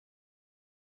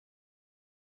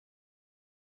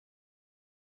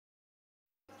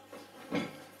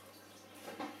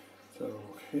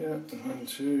Yeah, 1,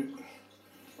 2.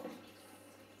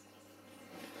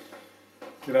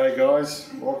 G'day guys,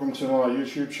 welcome to my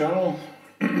YouTube channel.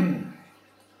 I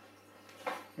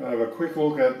have a quick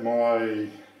look at my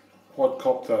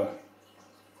quadcopter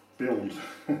build.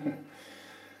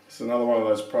 It's another one of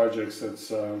those projects that's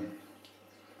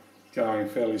going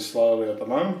fairly slowly at the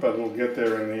moment, but it'll get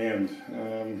there in the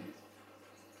end.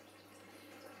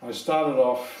 I started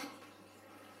off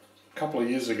a couple of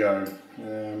years ago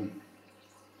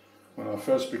when I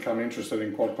first became interested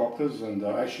in quadcopters, and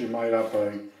I actually made up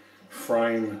a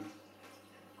frame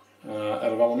out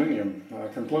of aluminium,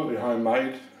 completely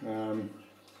homemade, and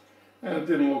it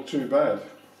didn't look too bad.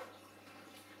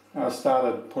 I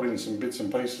started putting some bits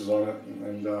and pieces on it,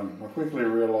 and I quickly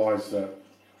realised that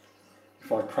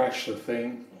if I crashed the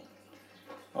thing,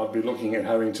 I'd be looking at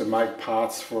having to make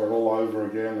parts for it all over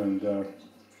again, and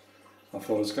I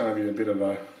thought it's going to be a bit of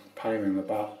a pain in the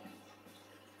butt.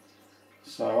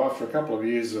 So after a couple of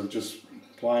years of just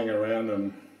playing around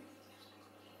and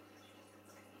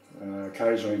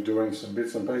occasionally doing some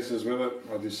bits and pieces with it,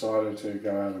 I decided to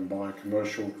go out and buy a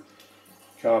commercial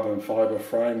carbon fibre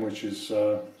frame, which is,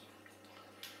 well,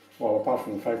 apart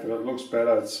from the fact that it looks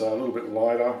better, it's a little bit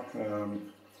lighter,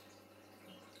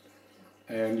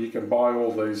 and you can buy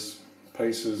all these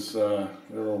pieces. You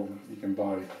can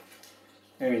buy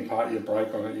any part you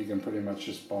break on it, you can pretty much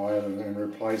just buy it and then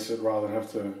replace it rather than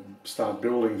have to start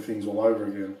building things all over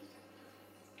again.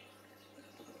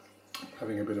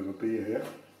 Having a bit of a beer here.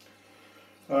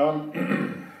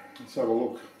 Let's have a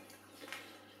look.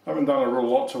 I haven't done a real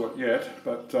lot to it yet,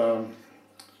 but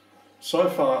so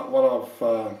far what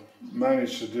I've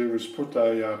managed to do is put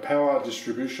a power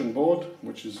distribution board,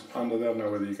 which is under there. I don't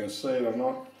know whether you can see it or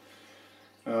not.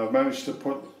 I've managed to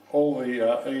put all the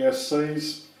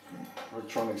ESCs,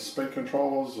 electronic speed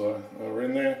controllers, are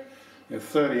in there. They're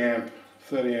 30 amp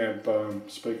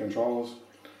speed controllers.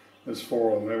 There's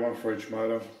 4 of them there, one for each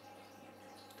motor.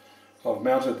 I've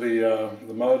mounted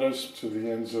the motors to the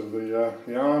ends of the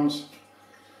arms.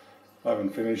 I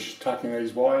haven't finished tucking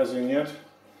these wires in yet.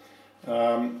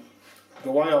 The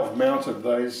way I've mounted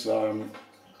these, I've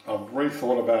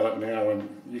rethought about it now, and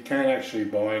you can actually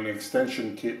buy an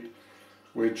extension kit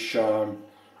which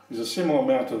is a similar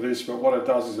mount to this, but what it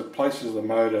does is it places the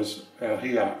motors out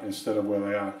here instead of where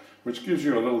they are, which gives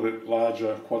you a little bit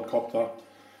larger quadcopter,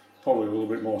 probably a little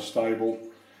bit more stable,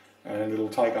 and it'll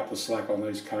take up the slack on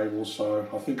these cables. So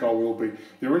I think I will be.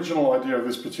 The original idea of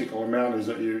this particular mount is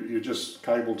that you just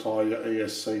cable tie your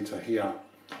ESC to here,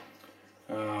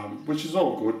 which is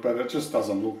all good, but it just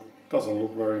doesn't look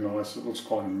very nice. It looks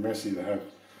kind of messy to have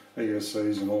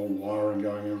ESCs and all wiring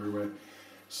going everywhere.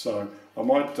 So I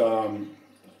might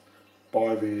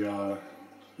buy the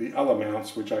other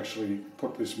mounts, which actually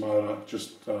put this motor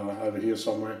just over here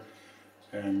somewhere,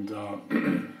 and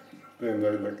then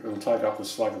it'll take up the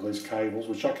slack of these cables,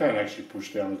 which I can actually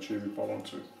push down the tube if I want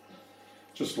to.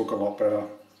 Just look a lot better.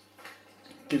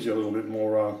 Gives you a little bit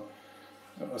more,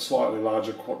 a slightly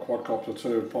larger quadcopter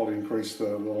too. It'll probably increase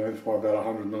the length by about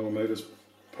 100 millimeters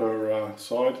per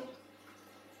side.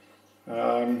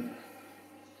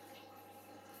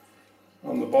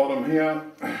 On the bottom here,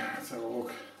 let's have a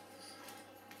look.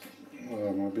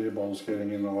 Oh, my beer bottle's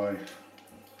getting in the way.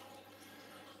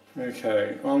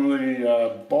 Okay, on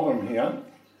the bottom here,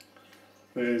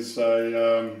 there's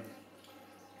a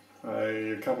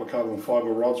couple of carbon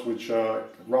fibre rods which are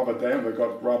rubber down. They've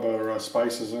got rubber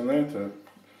spacers in there to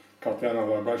cut down on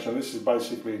vibration. This is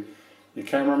basically your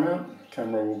camera mount.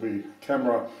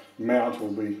 Camera mount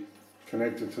will be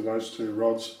connected to those 2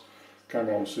 rods.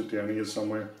 Camera will sit down here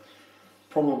somewhere.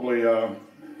 Probably a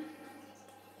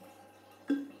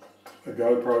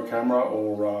GoPro camera,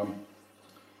 or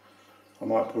I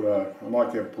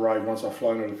might get brave once I've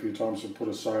flown it a few times and put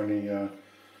a Sony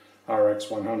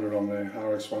RX100 on there,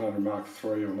 RX100 Mark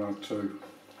III or Mark II.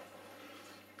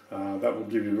 That will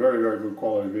give you very, very good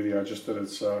quality video, just that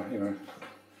it's you know,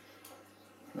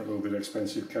 a little bit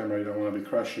expensive camera. You don't want to be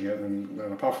crashing it, and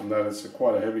apart from that, it's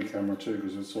quite a heavy camera too,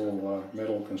 because it's all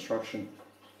metal construction.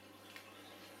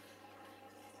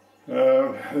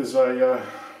 There's a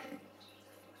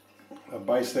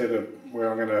base there where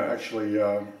I'm going to actually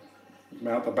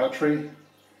mount the battery,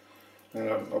 and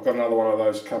I've got another one of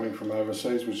those coming from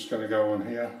overseas, which is going to go on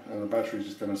here, and the battery's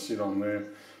just going to sit on there,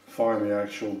 find the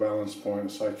actual balance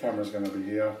point. So camera's going to be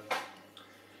here.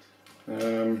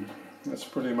 That's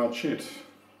pretty much it.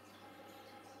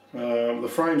 The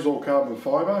frame's all carbon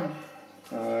fibre,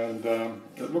 and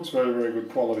it looks very, very good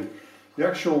quality. The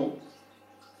actual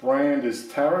brand is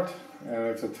Tarot, and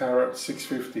it's a Tarot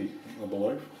 650, I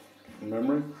believe, from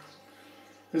memory.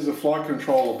 This is a flight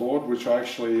controller board, which I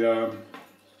actually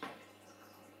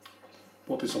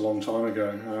bought this a long time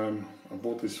ago. I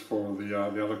bought this for the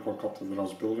other quadcopter that I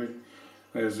was building.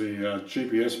 There's the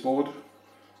GPS board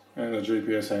and a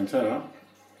GPS antenna.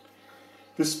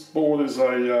 This board is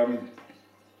a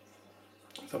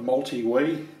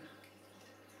multi-Wii,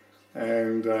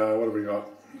 and what have we got?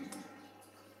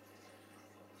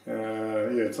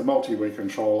 Yeah, it's a multi-Wii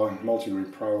controller,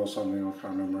 multi-Wii Pro or something, I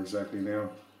can't remember exactly now.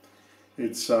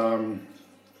 It's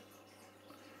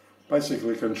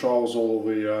basically controls all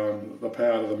the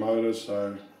power to the motor,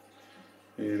 so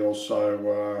it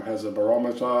also has a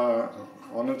barometer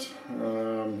on it.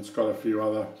 It's got a few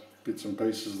other bits and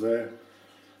pieces there,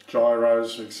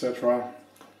 gyros, etc.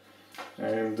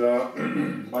 And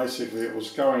basically it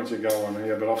was going to go on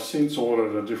here, but I've since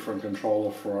ordered a different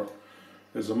controller for it.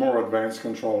 There's a more advanced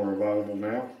controller available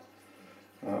now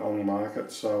on the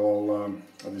market, so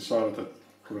I decided to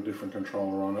put a different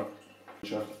controller on it.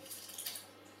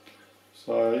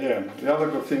 So yeah, the other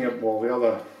good thing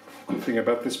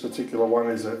about this particular one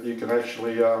is that you can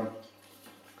actually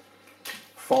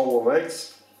fold the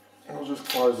legs. I'll just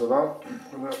close it up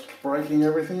without breaking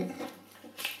everything,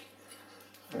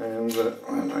 and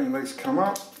these come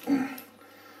up,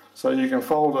 so you can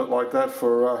fold it like that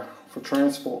for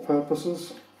transport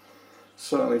purposes.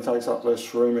 Certainly takes up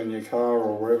less room in your car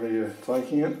or wherever you're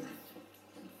taking it.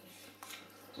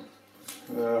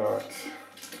 Alright,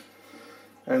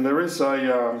 and there is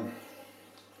a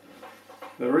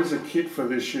kit for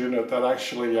this unit that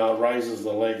actually raises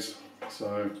the legs.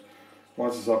 So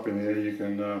once it's up in the air, you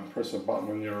can press a button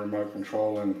on your remote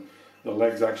control and the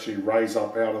legs actually raise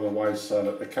up out of the way so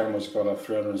that the camera's got a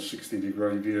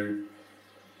 360-degree view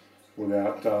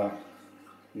without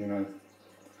you know,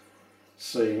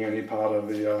 seeing any part of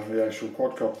the actual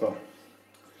quadcopter.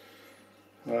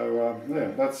 So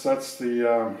yeah,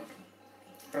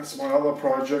 that's my other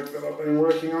project that I've been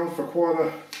working on for quite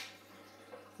a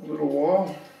little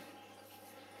while.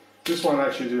 This one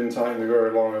actually didn't take me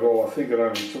very long at all. I think it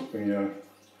only took me a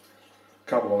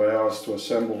couple of hours to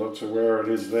assemble it to where it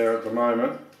is there at the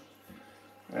moment,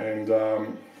 and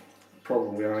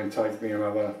probably only take me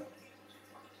another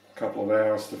couple of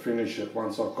hours to finish it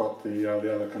once I've got the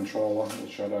other controller,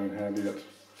 which I don't have yet.